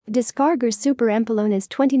Descargar Súper empollonas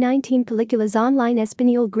 2019 peliculas online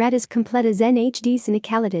español gratis completas en HD sin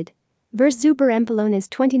calidad. Ver Súper empollonas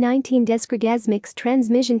 2019 Descargas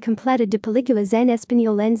transmisión completa de películas en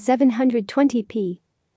español en 720p.